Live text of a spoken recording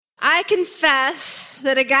I confess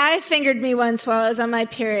that a guy fingered me once while I was on my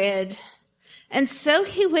period, and so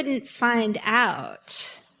he wouldn't find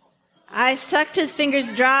out, I sucked his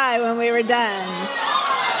fingers dry when we were done.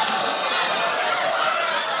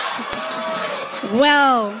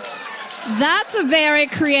 Well, that's a very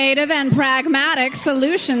creative and pragmatic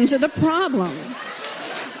solution to the problem.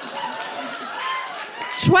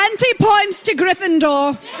 20 points to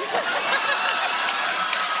Gryffindor.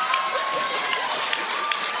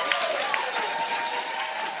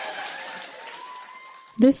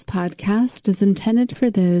 This podcast is intended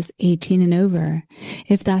for those 18 and over.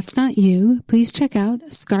 If that's not you, please check out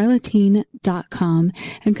scarletine.com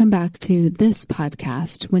and come back to this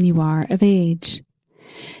podcast when you are of age.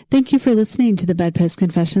 Thank you for listening to the BedPost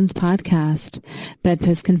Confessions podcast.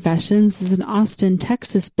 BedPost Confessions is an Austin,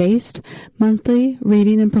 Texas-based monthly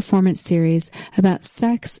reading and performance series about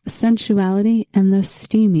sex, sensuality, and the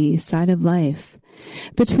steamy side of life.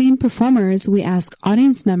 Between performers, we ask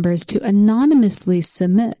audience members to anonymously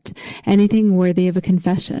submit anything worthy of a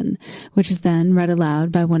confession, which is then read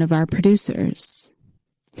aloud by one of our producers.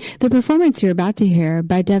 The performance you're about to hear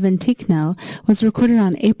by Devin Ticknell was recorded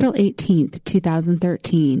on April 18th,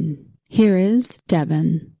 2013. Here is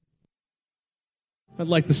Devin. I'd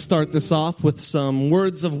like to start this off with some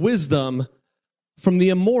words of wisdom from the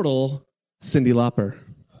immortal Cyndi Lauper.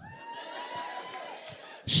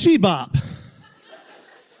 She bop.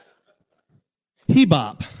 He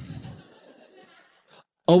bop.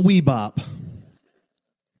 A wee bop.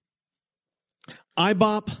 I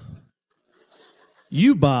bop.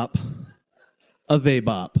 You bop. A they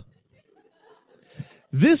bop.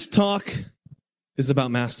 This talk is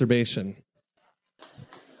about masturbation.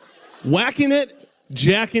 Whacking it,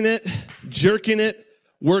 jacking it, jerking it,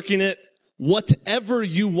 working it, whatever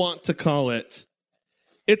you want to call it.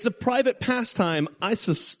 It's a private pastime I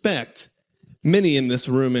suspect many in this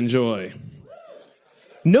room enjoy.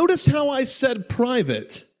 Notice how I said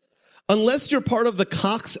private. Unless you're part of the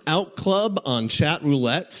Cocks Out Club on chat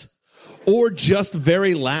roulette, or just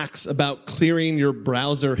very lax about clearing your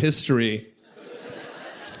browser history.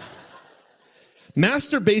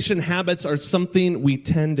 Masturbation habits are something we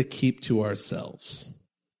tend to keep to ourselves.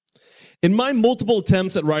 In my multiple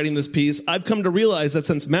attempts at writing this piece, I've come to realize that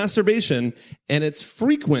since masturbation and its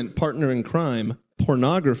frequent partner in crime,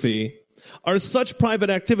 pornography, are such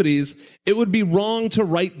private activities, it would be wrong to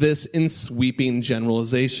write this in sweeping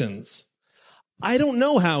generalizations. I don't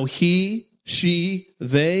know how he, she,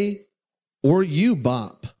 they, or you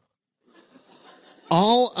bop.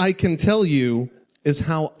 All I can tell you is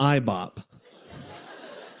how I bop.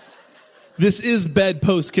 This is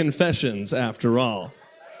BedPost Confessions, after all.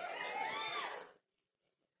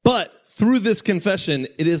 But through this confession,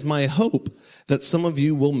 it is my hope that some of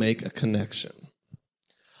you will make a connection.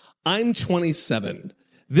 I'm 27.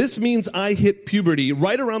 This means I hit puberty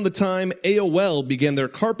right around the time AOL began their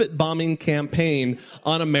carpet bombing campaign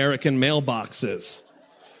on American mailboxes.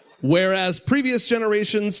 Whereas previous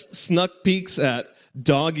generations snuck peeks at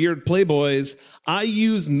dog-eared Playboys, I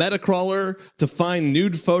used Metacrawler to find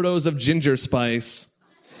nude photos of Ginger Spice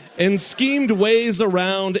and schemed ways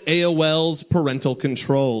around AOL's parental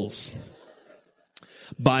controls.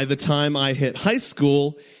 By the time I hit high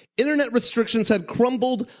school, internet restrictions had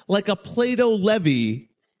crumbled like a Play-Doh levee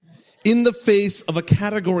in the face of a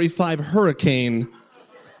Category 5 hurricane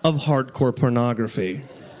of hardcore pornography.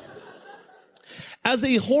 As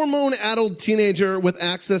a hormone-addled teenager with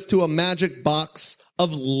access to a magic box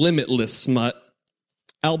of limitless smut,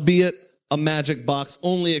 albeit a magic box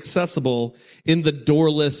only accessible in the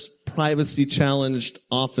doorless, privacy-challenged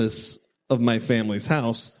office of my family's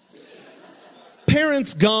house,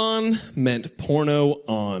 parents gone meant porno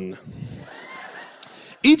on.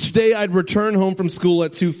 Each day I'd return home from school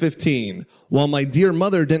at 2:15, while my dear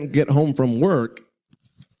mother didn't get home from work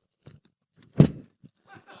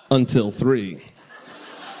until 3.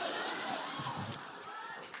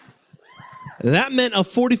 That meant a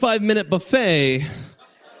 45-minute buffet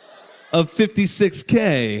of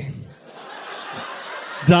 56K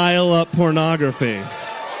dial-up pornography.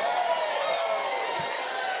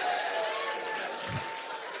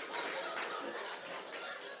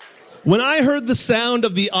 When I heard the sound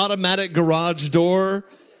of the automatic garage door,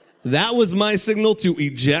 that was my signal to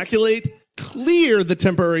ejaculate, clear the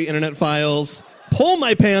temporary internet files, pull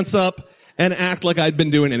my pants up, and act like I'd been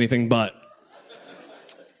doing anything but.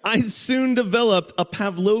 I soon developed a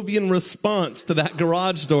Pavlovian response to that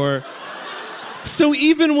garage door. So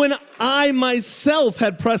even when I myself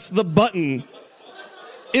had pressed the button,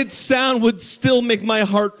 its sound would still make my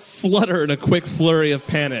heart flutter in a quick flurry of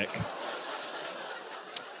panic.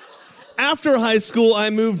 After high school,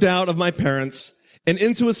 I moved out of my parents' and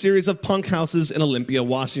into a series of punk houses in Olympia,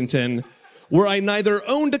 Washington, where I neither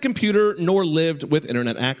owned a computer nor lived with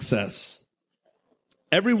internet access.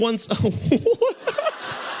 Every once...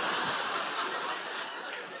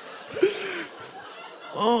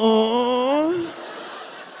 Aww.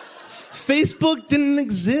 Facebook didn't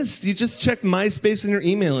exist. You just checked MySpace in your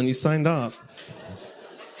email and you signed off.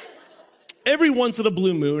 Every once in a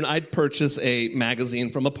blue moon, I'd purchase a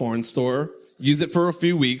magazine from a porn store, use it for a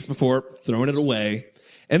few weeks before throwing it away,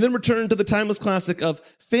 and then return to the timeless classic of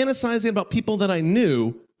fantasizing about people that I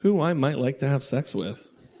knew who I might like to have sex with.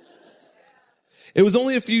 It was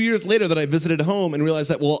only a few years later that I visited home and realized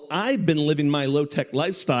that while I'd been living my low-tech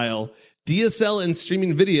lifestyle, DSL and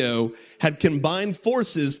streaming video had combined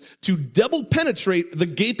forces to double penetrate the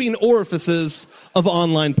gaping orifices of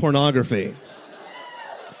online pornography.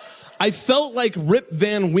 I felt like Rip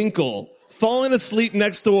Van Winkle, falling asleep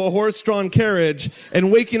next to a horse-drawn carriage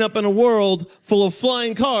and waking up in a world full of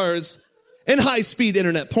flying cars and high-speed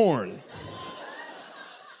internet porn.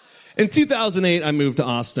 In 2008, I moved to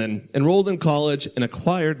Austin, enrolled in college, and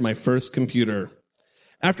acquired my first computer.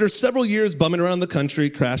 After several years bumming around the country,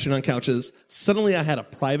 crashing on couches, suddenly I had a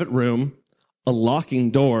private room, a locking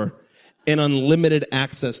door, and unlimited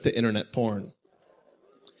access to internet porn.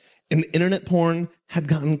 And internet porn had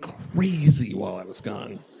gotten crazy while I was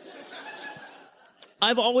gone.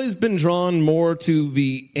 I've always been drawn more to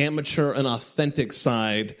the amateur and authentic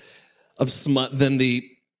side of smut than the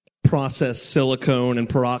processed silicone and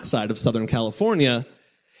peroxide of Southern California.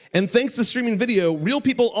 And thanks to streaming video, real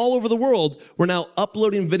people all over the world were now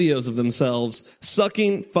uploading videos of themselves,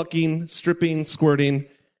 sucking, fucking, stripping, squirting,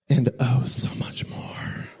 and oh, so much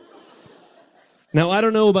more. Now, I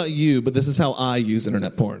don't know about you, but this is how I use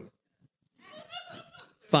internet porn.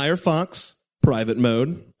 Firefox, private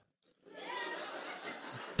mode.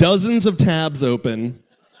 Dozens of tabs open.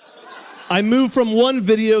 I move from one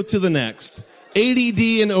video to the next. ADD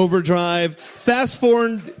and overdrive, fast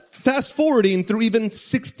forwarding through even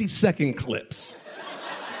 60-second clips.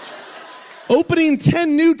 Opening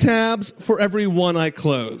 10 new tabs for every one I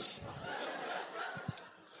close.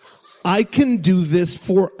 I can do this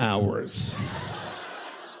for hours.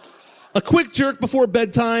 A quick jerk before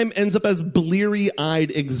bedtime ends up as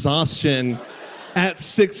bleary-eyed exhaustion at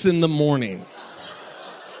 6 a.m.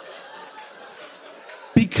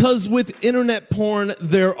 Because with internet porn,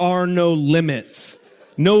 there are no limits.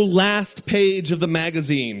 No last page of the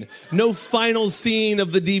magazine. No final scene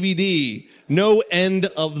of the DVD. No end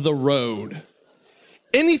of the road.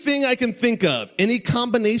 Anything I can think of, any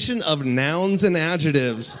combination of nouns and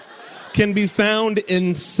adjectives, can be found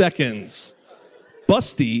in seconds.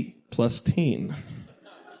 Busty plus teen.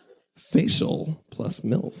 Facial plus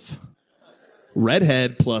MILF.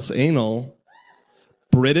 Redhead plus anal.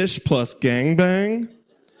 British plus gangbang.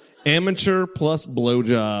 Amateur plus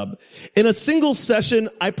blowjob. In a single session,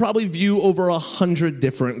 I probably view over 100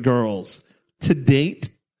 different girls. To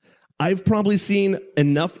date, I've probably seen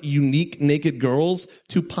enough unique naked girls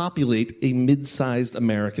to populate a mid-sized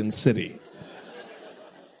American city.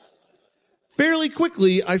 Fairly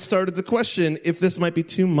quickly, I started to question if this might be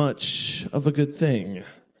too much of a good thing.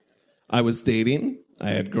 I was dating. I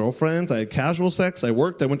had girlfriends. I had casual sex. I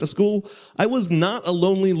worked. I went to school. I was not a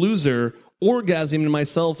lonely loser orgasming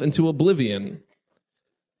myself into oblivion.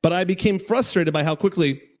 But I became frustrated by how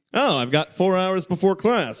quickly, I've got 4 hours before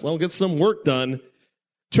class. I'll get some work done.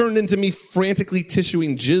 Turned into me frantically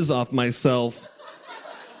tissuing jizz off myself.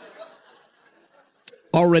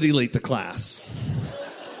 Already late to class.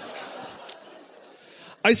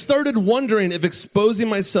 I started wondering if exposing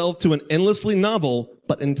myself to an endlessly novel,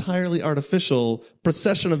 but entirely artificial,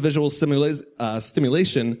 procession of visual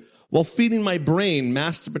stimulation while feeding my brain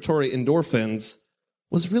masturbatory endorphins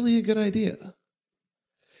was really a good idea.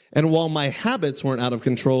 And while my habits weren't out of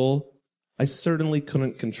control, I certainly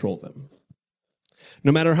couldn't control them.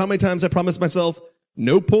 No matter how many times I promised myself,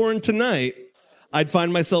 no porn tonight, I'd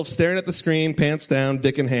find myself staring at the screen, pants down,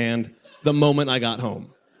 dick in hand, the moment I got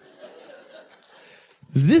home.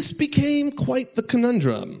 This became quite the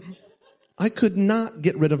conundrum. I could not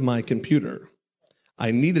get rid of my computer.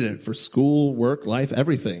 I needed it for school, work, life,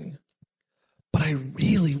 everything. But I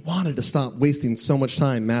really wanted to stop wasting so much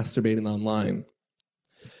time masturbating online.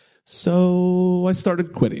 So I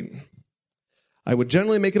started quitting. I would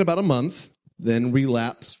generally make it about a month, then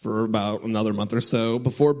relapse for about another month or so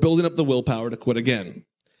before building up the willpower to quit again.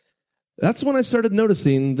 That's when I started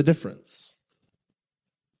noticing the difference.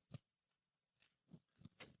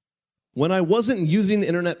 When I wasn't using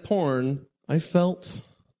internet porn, I felt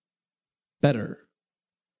better,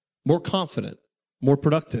 more confident, more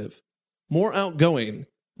productive, more outgoing,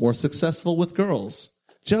 more successful with girls.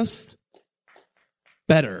 Just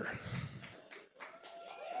better.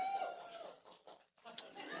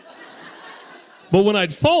 But when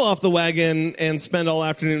I'd fall off the wagon and spend all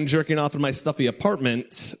afternoon jerking off in my stuffy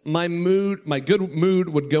apartment, my good mood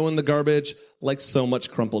would go in the garbage like so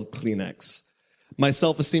much crumpled Kleenex. My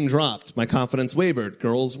self-esteem dropped, my confidence wavered,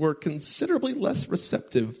 girls were considerably less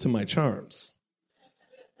receptive to my charms.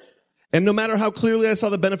 And no matter how clearly I saw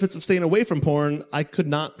the benefits of staying away from porn, I could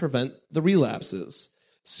not prevent the relapses.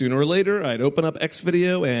 Sooner or later, I'd open up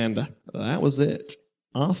Xvideo and that was it.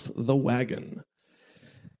 Off the wagon.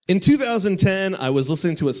 In 2010, I was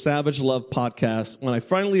listening to a Savage Love podcast when I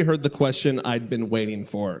finally heard the question I'd been waiting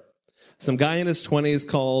for. Some guy in his 20s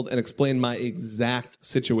called and explained my exact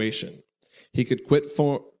situation. He could quit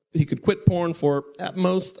porn for, at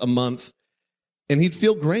most, a month, and he'd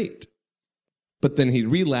feel great. But then he'd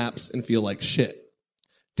relapse and feel like shit.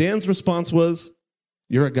 Dan's response was,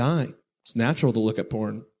 "You're a guy. It's natural to look at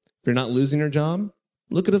porn. If you're not losing your job,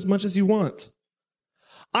 look at as much as you want."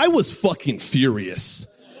 I was fucking furious.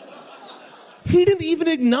 He didn't even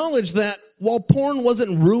acknowledge that while porn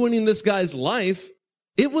wasn't ruining this guy's life,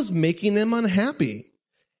 it was making him unhappy.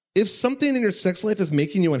 If something in your sex life is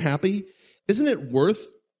making you unhappy, isn't it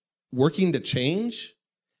worth working to change?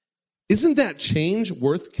 Isn't that change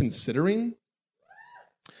worth considering?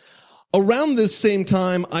 Around this same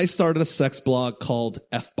time, I started a sex blog called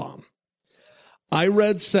F-Bomb. I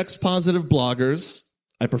read sex-positive bloggers.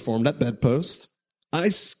 I performed at BedPost. I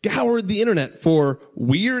scoured the internet for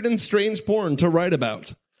weird and strange porn to write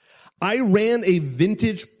about. I ran a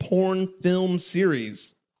vintage porn film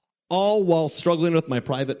series, all while struggling with my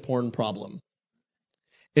private porn problem.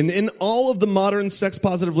 And in all of the modern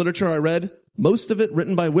sex-positive literature I read, most of it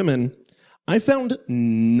written by women, I found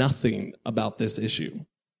nothing about this issue.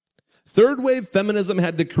 Third-wave feminism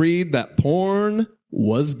had decreed that porn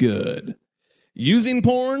was good. Using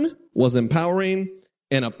porn was empowering,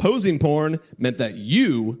 and opposing porn meant that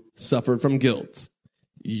you suffered from guilt.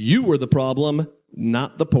 You were the problem,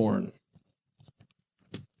 not the porn.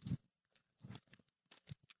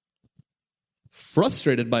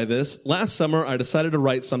 Frustrated by this, last summer I decided to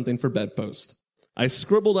write something for BedPost. I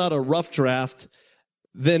scribbled out a rough draft,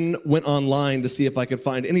 then went online to see if I could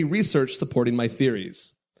find any research supporting my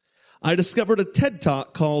theories. I discovered a TED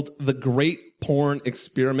Talk called The Great Porn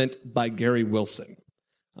Experiment by Gary Wilson.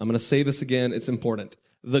 I'm going to say this again, it's important.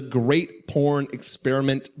 The Great Porn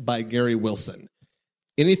Experiment by Gary Wilson.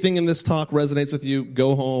 Anything in this talk resonates with you,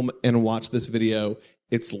 go home and watch this video.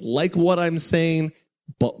 It's like what I'm saying,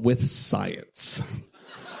 but with science.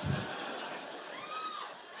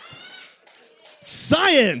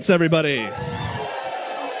 Science, everybody!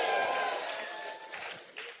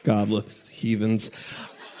 Godless heathens.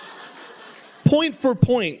 Point for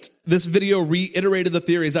point, this video reiterated the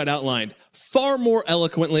theories I'd outlined, far more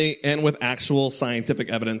eloquently and with actual scientific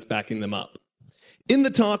evidence backing them up. In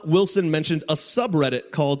the talk, Wilson mentioned a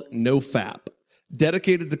subreddit called NoFap,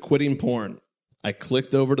 dedicated to quitting porn. I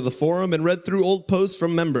clicked over to the forum and read through old posts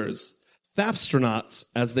from members, Fapstronauts,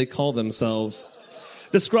 as they call themselves,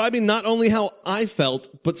 describing not only how I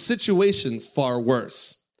felt, but situations far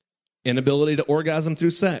worse. Inability to orgasm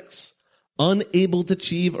through sex, unable to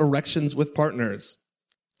achieve erections with partners,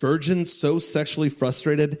 virgins so sexually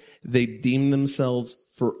frustrated they deem themselves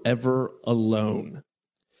forever alone.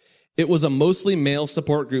 It was a mostly male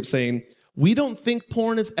support group saying, "We don't think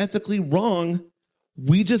porn is ethically wrong.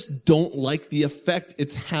 We just don't like the effect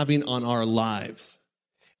it's having on our lives.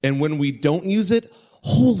 And when we don't use it,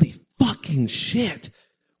 holy fucking shit,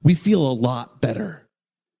 we feel a lot better."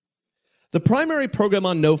 The primary program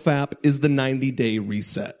on NoFap is the 90-day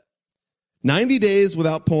reset. 90 days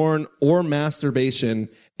without porn or masturbation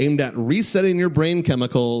aimed at resetting your brain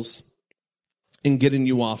chemicals and getting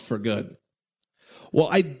you off for good. While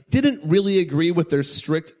I didn't really agree with their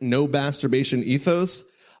strict no masturbation ethos,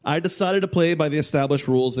 I decided to play by the established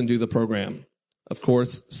rules and do the program. Of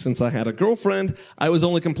course, since I had a girlfriend, I was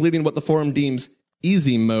only completing what the forum deems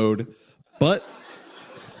easy mode, but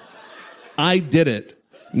I did it.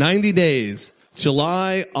 90 days,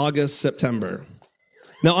 July, August, September.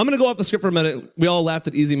 Now, I'm going to go off the script for a minute. We all laughed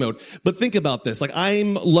at easy mode. But think about this. Like,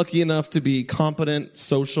 I'm lucky enough to be competent,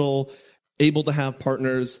 social, able to have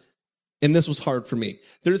partners, and this was hard for me.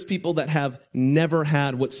 There's people that have never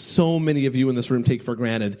had what so many of you in this room take for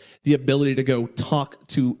granted, the ability to go talk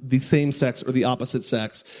to the same sex or the opposite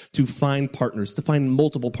sex, to find partners, to find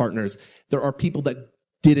multiple partners. There are people that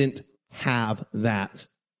didn't have that,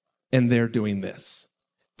 and they're doing this.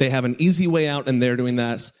 They have an easy way out, and they're doing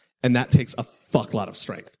this. And that takes a fuck lot of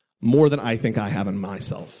strength. More than I think I have in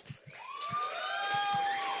myself.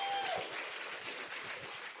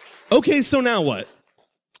 Okay, so now what?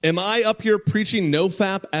 Am I up here preaching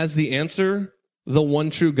nofap as the answer? The one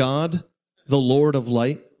true God? The Lord of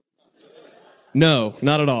light? No,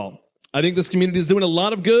 not at all. I think this community is doing a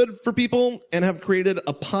lot of good for people and have created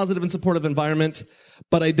a positive and supportive environment,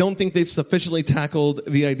 but I don't think they've sufficiently tackled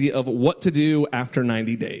the idea of what to do after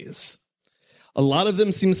 90 days. A lot of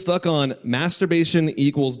them seem stuck on masturbation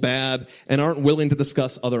equals bad and aren't willing to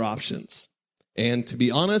discuss other options. And to be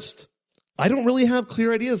honest, I don't really have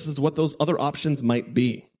clear ideas as to what those other options might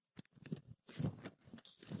be.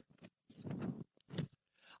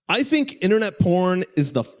 I think internet porn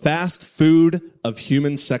is the fast food of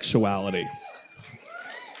human sexuality.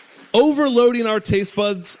 Overloading our taste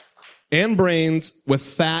buds and brains with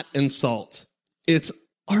fat and salt. It's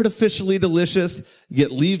artificially delicious,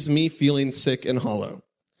 yet leaves me feeling sick and hollow.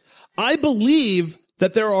 I believe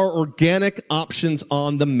that there are organic options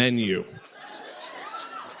on the menu.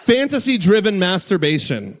 Fantasy-driven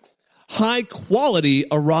masturbation, high-quality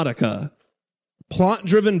erotica,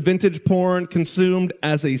 plot-driven vintage porn consumed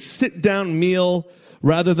as a sit-down meal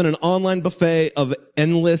rather than an online buffet of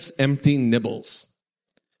endless empty nibbles.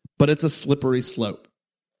 But it's a slippery slope.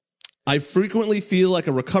 I frequently feel like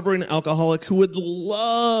a recovering alcoholic who would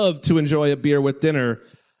love to enjoy a beer with dinner,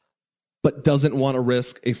 but doesn't want to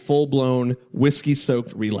risk a full-blown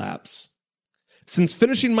whiskey-soaked relapse. Since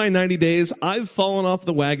finishing my 90 days, I've fallen off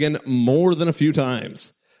the wagon more than a few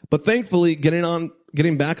times. But thankfully,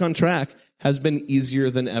 getting back on track has been easier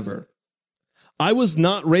than ever. I was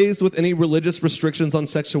not raised with any religious restrictions on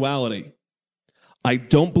sexuality. I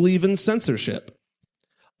don't believe in censorship.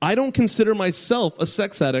 I don't consider myself a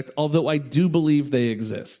sex addict, although I do believe they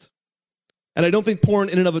exist. And I don't think porn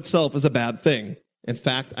in and of itself is a bad thing. In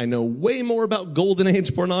fact, I know way more about golden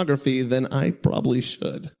age pornography than I probably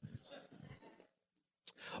should.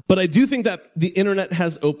 But I do think that the internet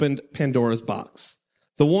has opened Pandora's box.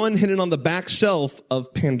 The one hidden on the back shelf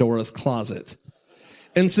of Pandora's closet.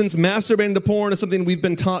 And since masturbating to porn is something we've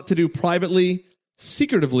been taught to do privately,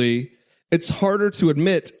 secretively, it's harder to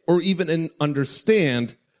admit or even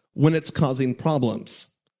understand when it's causing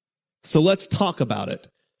problems. So let's talk about it.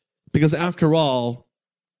 Because after all,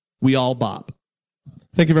 we all bop.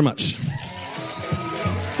 Thank you very much.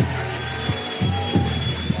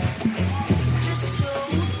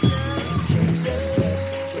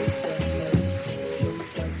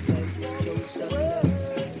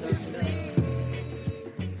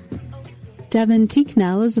 Devin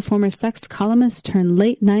Teaknell is a former sex columnist turned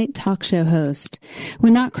late-night talk show host.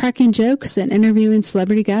 When not cracking jokes and interviewing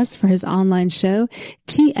celebrity guests for his online show,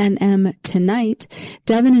 TNM Tonight,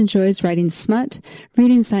 Devin enjoys writing smut,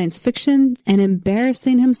 reading science fiction, and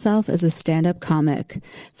embarrassing himself as a stand-up comic.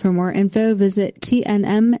 For more info, visit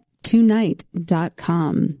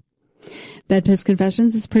tnmtonight.com. BedPost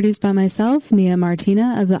Confessions is produced by myself, Mia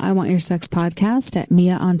Martina of the I Want Your Sex podcast at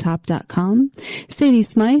miaontop.com, Sadie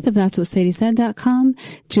Smythe of That's What Sadie Said.com,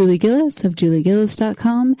 Julie Gillis of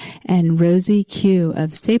juliegillis.com, and Rosie Q of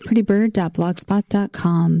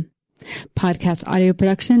SayPrettyBird.blogspot.com. Podcast audio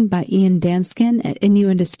production by Ian Danskin at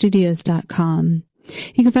innuendostudios.com.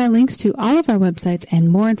 You can find links to all of our websites and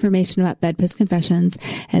more information about BedPost Confessions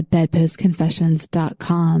at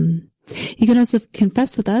bedpostconfessions.com. You can also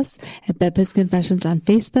confess with us at BedPost Confessions on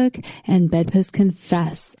Facebook and BedPost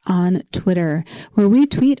Confess on Twitter, where we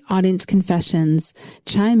tweet audience confessions.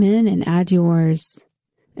 Chime in and add yours.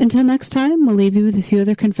 Until next time, we'll leave you with a few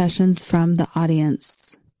other confessions from the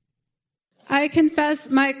audience. I confess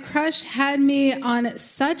my crush had me on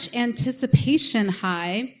such anticipation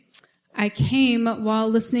high. I came while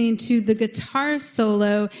listening to the guitar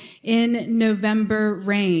solo in November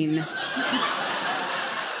Rain.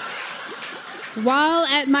 While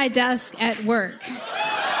at my desk at work.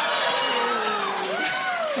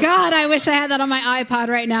 God, I wish I had that on my iPod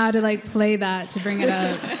right now to play that, to bring it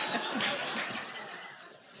up.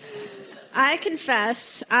 I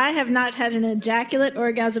confess, I have not had an ejaculate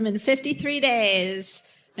orgasm in 53 days,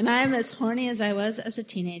 and I am as horny as I was as a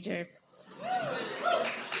teenager.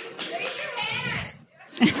 Raise your hands!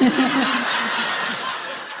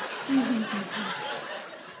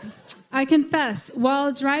 I confess,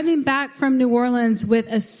 while driving back from New Orleans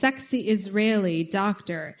with a sexy Israeli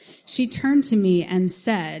doctor, she turned to me and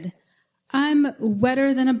said, "I'm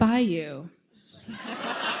wetter than a bayou."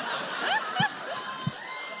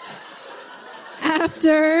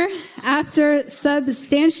 After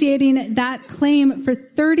substantiating that claim for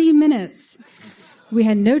 30 minutes, we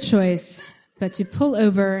had no choice but to pull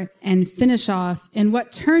over and finish off in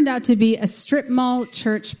what turned out to be a strip mall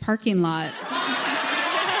church parking lot.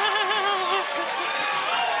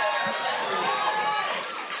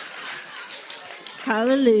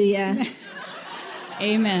 Hallelujah.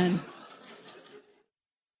 Amen.